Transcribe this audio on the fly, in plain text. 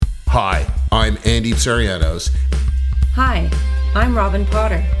Hi, I'm Andy Psarianos. Hi, I'm Robin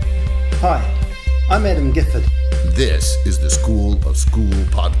Potter. Hi, I'm Adam Gifford. This is the School of School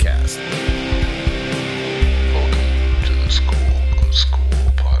podcast. Welcome to the School of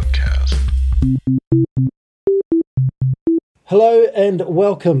School podcast. Hello and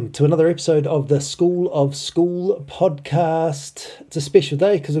welcome to another episode of the School of School podcast. It's a special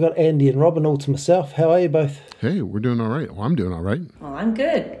day because I've got Andy and Robin all to myself. How are you both? Hey, we're doing all right. Well, I'm doing all right. Well, I'm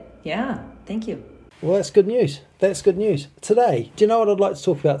good. Yeah, thank you. Well, that's good news. That's good news. Today, do you know what I'd like to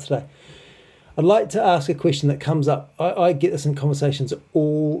talk about today? I'd like to ask a question that comes up. I get this in conversations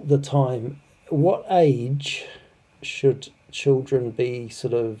all the time. What age should children be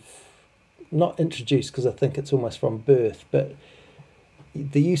sort of not introduced, because I think it's almost from birth, but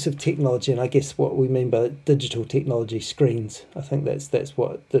the use of technology, and I guess what we mean by digital technology, screens. I think that's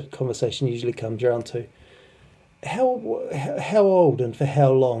what the conversation usually comes around to. How old and for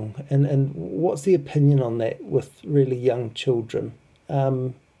how long, and what's the opinion on that with really young children?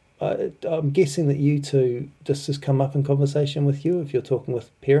 I'm guessing that you two, this has come up in conversation with you if you're talking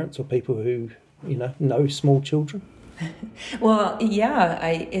with parents or people who know small children. Well, yeah,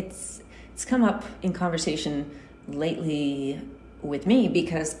 it's come up in conversation lately with me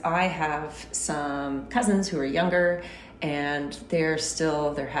because I have some cousins who are younger and they're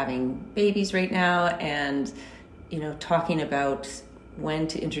having babies right now, and talking about when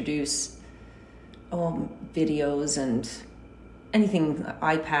to introduce videos and anything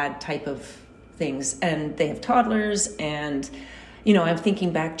iPad type of things. And they have toddlers, and I'm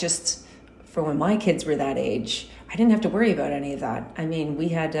thinking back just for when my kids were that age, I didn't have to worry about any of that. I mean, we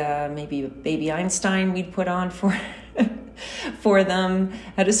had maybe a baby Einstein we'd put on for for them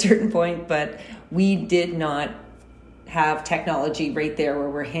at a certain point, but we did not have technology right there where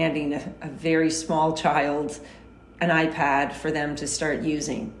we're handing a very small child an iPad for them to start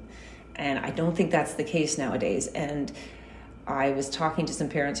using. And I don't think that's the case nowadays. And I was talking to some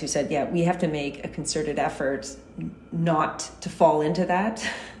parents who said, yeah, we have to make a concerted effort not to fall into that.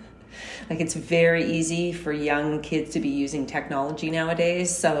 Like, it's very easy for young kids to be using technology nowadays.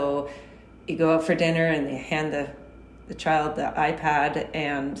 So you go out for dinner and they hand the child the iPad,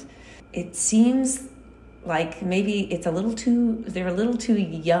 and it seems like maybe they're a little too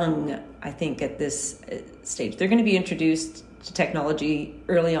young, I think, at this stage. They're going to be introduced to technology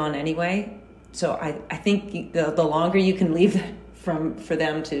early on anyway. So I think the longer you can leave for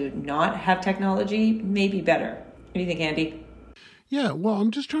them to not have technology, maybe better. What do you think, Andy? Yeah, well, I'm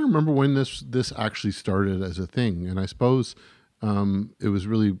just trying to remember when this actually started as a thing. And I suppose it was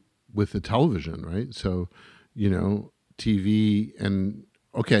really with the television, right? So, TV and,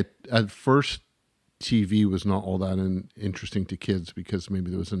 okay, at first TV was not all that interesting to kids because maybe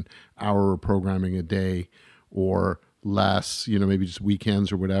there was an hour of programming a day or less, maybe just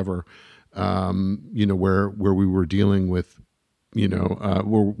weekends or whatever, where we were dealing with,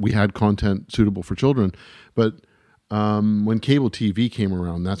 where we had content suitable for children. But when cable TV came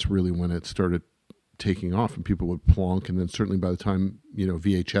around, that's really when it started taking off, and people would plonk. And then certainly by the time,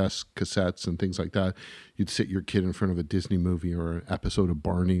 VHS cassettes and things like that, you'd sit your kid in front of a Disney movie or an episode of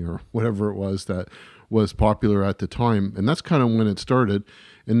Barney or whatever it was that was popular at the time. And that's kind of when it started.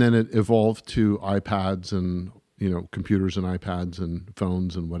 And then it evolved to iPads and, computers and iPads and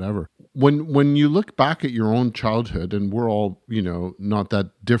phones and whatever. When you look back at your own childhood, and we're all, not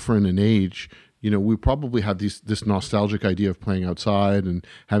that different in age, we probably had this nostalgic idea of playing outside and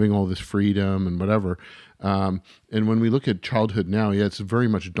having all this freedom and whatever. And when we look at childhood now, yeah, it's very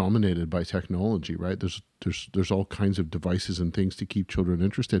much dominated by technology, right? There's all kinds of devices and things to keep children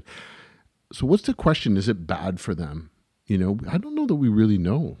interested. So what's the question? Is it bad for them? I don't know that we really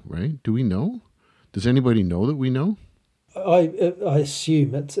know, right? Do we know? Does anybody know that we know? I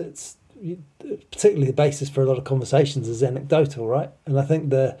assume it's particularly the basis for a lot of conversations is anecdotal, right? And I think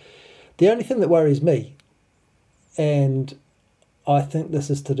the only thing that worries me, and I think this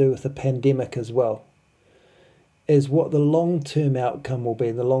is to do with the pandemic as well, is what the long-term outcome will be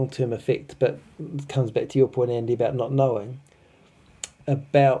and the long-term effect. But it comes back to your point, Andy, about not knowing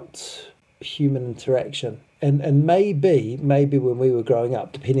about human interaction. And maybe when we were growing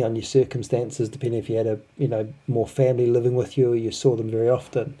up, depending on your circumstances, depending if you had more family living with you or you saw them very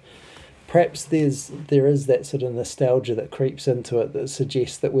often, perhaps there is that sort of nostalgia that creeps into it that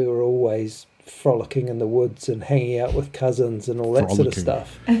suggests that we were always frolicking in the woods and hanging out with cousins and all that sort of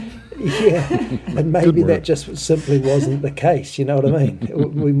stuff. Yeah, and maybe that just simply wasn't the case, you know what I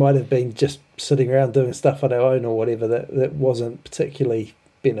mean? We might have been just sitting around doing stuff on our own or whatever that wasn't particularly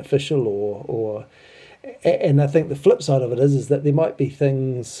beneficial or and I think the flip side of it is that there might be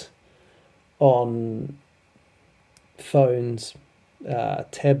things on phones,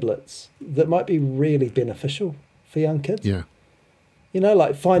 tablets that might be really beneficial for young kids. Yeah.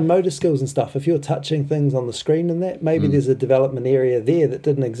 Like fine motor skills and stuff. If you're touching things on the screen and that, maybe there's a development area there that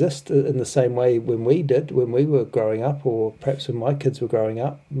didn't exist in the same way when we were growing up, or perhaps when my kids were growing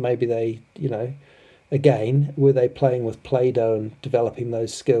up. Maybe they, again, were they playing with Play-Doh and developing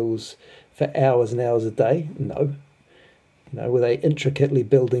those skills for hours and hours a day? No. Were they intricately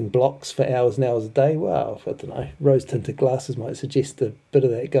building blocks for hours and hours a day? Well, I don't know. Rose-tinted glasses might suggest a bit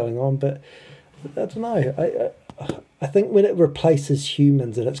of that going on, but I don't know. I think when it replaces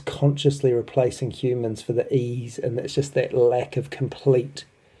humans, and it's consciously replacing humans for the ease, and it's just that lack of complete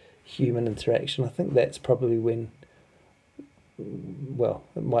human interaction, I think that's probably when, well,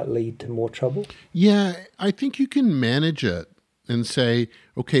 it might lead to more trouble. Yeah, I think you can manage it and say,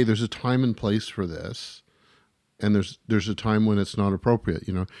 okay, there's a time and place for this, and there's a time when it's not appropriate.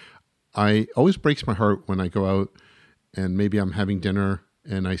 I always breaks my heart when I go out and maybe I'm having dinner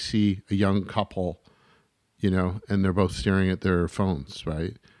and I see a young couple, and they're both staring at their phones,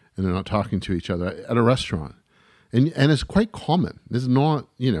 right? And they're not talking to each other at a restaurant. And it's quite common. It's not,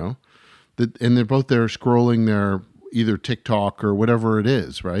 and they're both there scrolling their either TikTok or whatever it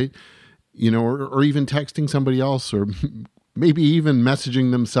is, right? Or even texting somebody else, or maybe even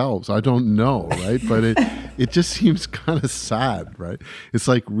messaging themselves. I don't know, right? But it just seems kind of sad, right? It's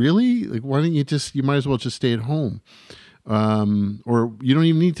like, really? Like, why don't you might as well just stay at home. Or you don't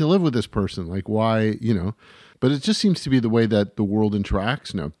even need to live with this person. Like, why, but it just seems to be the way that the world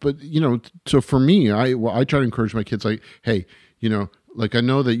interacts now. But, so for me, I try to encourage my kids, like, hey, like, I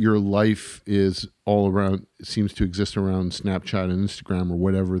know that your life is all around, it seems to exist around Snapchat and Instagram or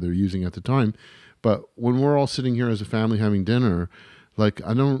whatever they're using at the time. But when we're all sitting here as a family having dinner, like,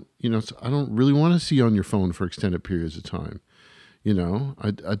 I don't really want to see you on your phone for extended periods of time.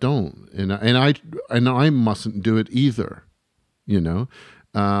 I don't, and I mustn't do it either, and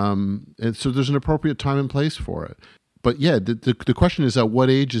so there's an appropriate time and place for it. But yeah, the question is, at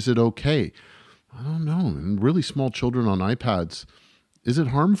what age is it okay? I don't know. And really small children on iPads, is it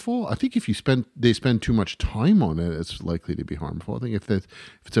harmful? I think if they spend too much time on it, it's likely to be harmful. I think if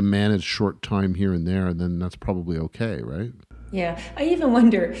it's a managed short time here and there, then that's probably okay, right? Yeah, I even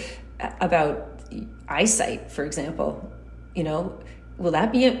wonder about eyesight, for example. Will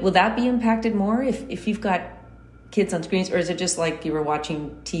that be impacted more if you've got kids on screens, or is it just like you were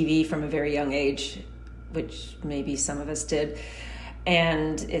watching TV from a very young age, which maybe some of us did,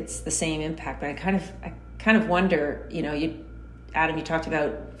 and it's the same impact? But I kind of wonder. Adam, you talked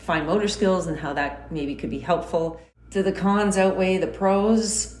about fine motor skills and how that maybe could be helpful. Do the cons outweigh the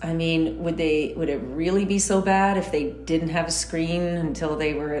pros? I mean, would it really be so bad if they didn't have a screen until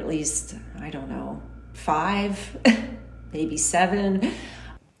they were at least, I don't know, 5? Maybe 7.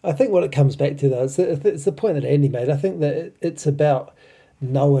 I think what it comes back to, though, it's the point that Andy made. I think that it's about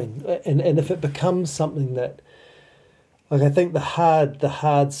knowing, and if it becomes something that, like, I think the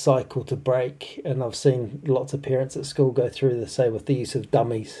hard cycle to break, and I've seen lots of parents at school go through this, say, with the use of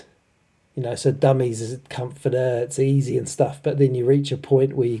dummies. So dummies is comforter, it's easy and stuff, but then you reach a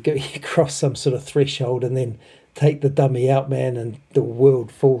point where you cross some sort of threshold, and then take the dummy out, man, and the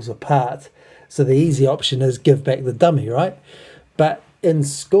world falls apart. So the easy option is give back the dummy, right? But in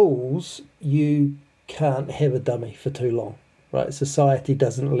schools, you can't have a dummy for too long, right? Society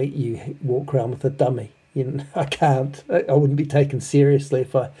doesn't let you walk around with a dummy. I can't. I wouldn't be taken seriously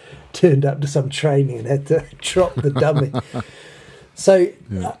if I turned up to some training and had to drop the dummy. So,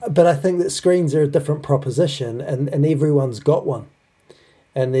 yeah. But I think that screens are a different proposition, and everyone's got one.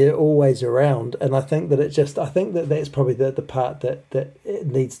 And they're always around, and I think that that's probably the part that it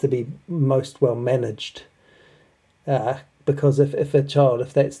needs to be most well managed, because if a child,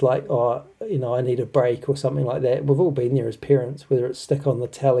 if that's like, I need a break or something like that, we've all been there as parents, whether it's stick on the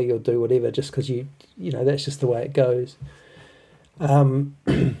telly or do whatever, just because that's just the way it goes.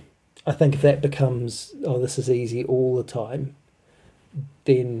 I think if that becomes, this is easy all the time,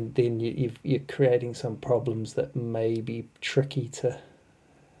 then you're creating some problems that may be tricky to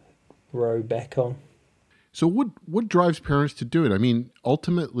row back on. So what drives parents to do it? I mean,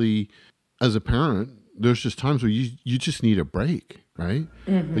 ultimately, as a parent, there's just times where you just need a break, right?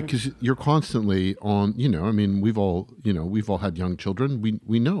 Mm-hmm. Because you're constantly on, I mean, we've all had young children.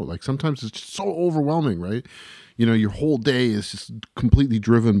 We know, like, sometimes it's just so overwhelming, right? Your whole day is just completely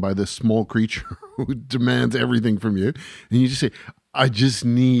driven by this small creature who demands everything from you. And you just say, I just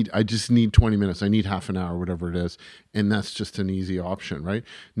need 20 minutes. I need half an hour, whatever it is. And that's just an easy option, right?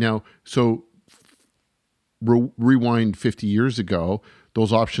 Now, so rewind 50 years ago,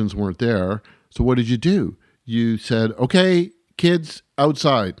 those options weren't there. So what did you do? You said, okay, kids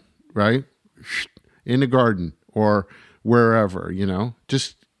outside, right? In the garden, or wherever,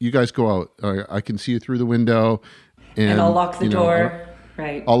 just you guys go out. I can see you through the window, and I'll lock the door.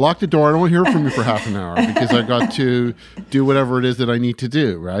 Right. I'll lock the door. I don't want to hear from you for half an hour because I got to do whatever it is that I need to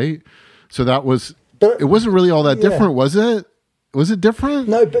do. Right. So it wasn't really all that different, was it? Was it different?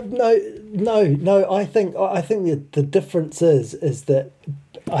 No, but no. I think the difference is that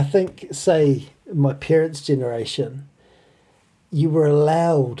I think, say, my parents' generation, you were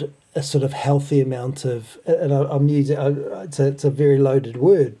allowed a sort of healthy amount of, and I'm using, it's a very loaded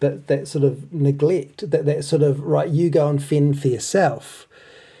word, but that sort of neglect, that sort of, right, you go and fend for yourself.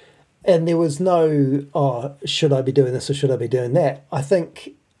 And there was no, should I be doing this or should I be doing that? I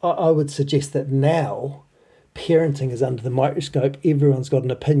think I would suggest that now parenting is under the microscope. Everyone's got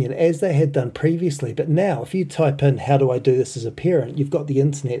an opinion, as they had done previously. But now, if you type in, how do I do this as a parent? You've got the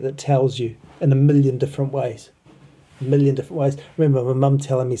internet that tells you in a million different ways. Remember my mum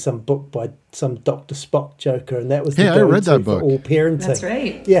telling me some book by some Dr. Spock joker, and that was the I read that book. For all parenting. That's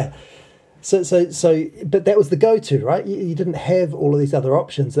right. Yeah. So, but that was the go-to, right? You didn't have all of these other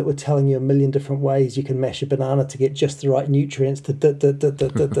options that were telling you a million different ways you can mash a banana to get just the right nutrients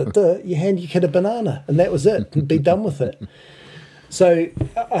to You hand your kid a banana, and that was it, and be done with it. So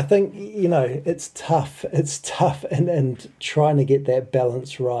I think, it's tough. It's tough, and trying to get that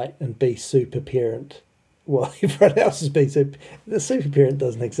balance right and be super parent while everyone else is being super. The super parent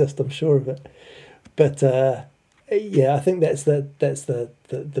doesn't exist, I'm sure of it. But I think that's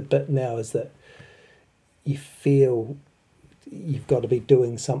the bit now, is that you feel you've got to be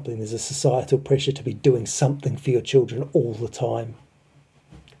doing something. There's a societal pressure to be doing something for your children all the time.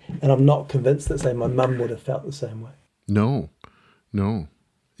 And I'm not convinced that, say, my mum would have felt the same way. No.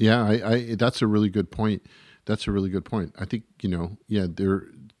 Yeah, I that's a really good point. I think,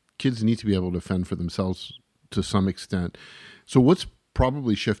 kids need to be able to fend for themselves to some extent. So what's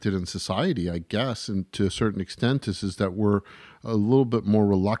probably shifted in society, I guess, and to a certain extent, is that we're a little bit more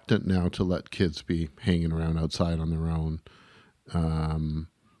reluctant now to let kids be hanging around outside on their own. I'm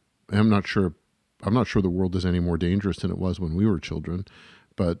not sure the world is any more dangerous than it was when we were children,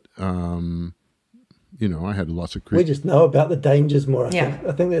 but I had lots of. We just know about the dangers more. I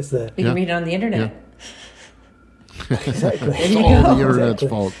think that's the. You can read it on the internet. Yeah. Exactly. It's all the internet's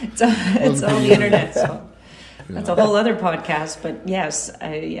fault. It's all the internet's fault. That's a whole other podcast, but yes,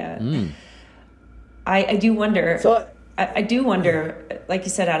 I do wonder. So I do wonder, like you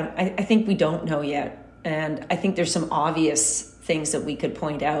said, Adam, I think we don't know yet. And I think there's some obvious things that we could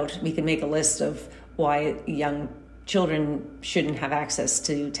point out. We could make a list of why young children shouldn't have access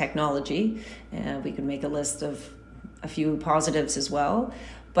to technology. We could make a list of a few positives as well.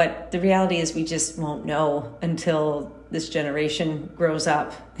 But the reality is we just won't know until this generation grows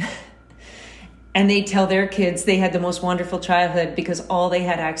up. And they tell their kids they had the most wonderful childhood because all they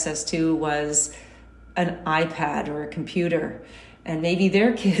had access to was an iPad or a computer. And maybe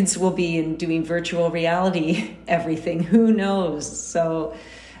their kids will be doing virtual reality everything. Who knows? So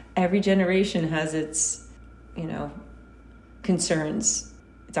every generation has its, concerns.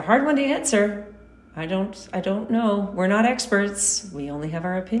 It's a hard one to answer. I don't know. We're not experts. We only have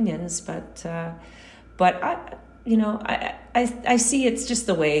our opinions. But I see it's just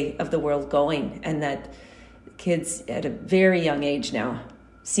the way of the world going, and that kids at a very young age now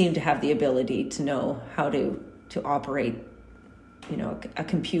seem to have the ability to know how to operate, a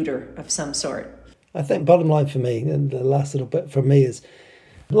computer of some sort. I think bottom line for me, and the last little bit for me is,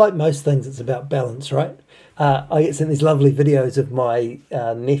 like most things, it's about balance, right? I get sent these lovely videos of my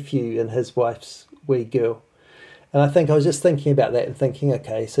nephew and his wife's wee girl. And I think I was just thinking about that and thinking,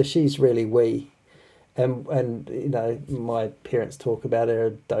 okay, so she's really wee. And my parents talk about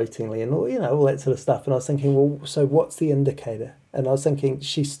her dotingly and all that sort of stuff. And I was thinking, well, so what's the indicator? And I was thinking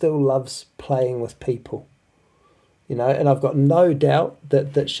she still loves playing with people, and I've got no doubt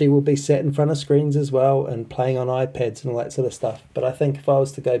that she will be sat in front of screens as well and playing on iPads and all that sort of stuff. But I think if I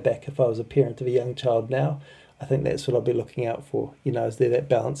was to go back, if I was a parent of a young child now, I think that's what I'll be looking out for. Is there that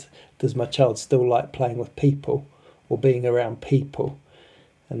balance? Does my child still like playing with people or being around people?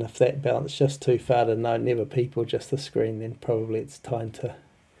 And if that balance is just too far to no, never people, just the screen, then probably it's time to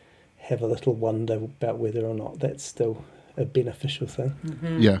have a little wonder about whether or not that's still a beneficial thing.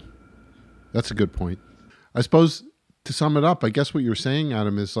 Mm-hmm. Yeah, that's a good point. I suppose to sum it up, I guess what you're saying,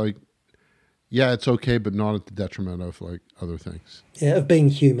 Adam, is like, yeah, it's okay, but not at the detriment of like other things. Yeah, of being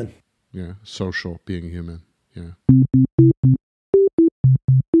human. Yeah, social, being human. Yeah.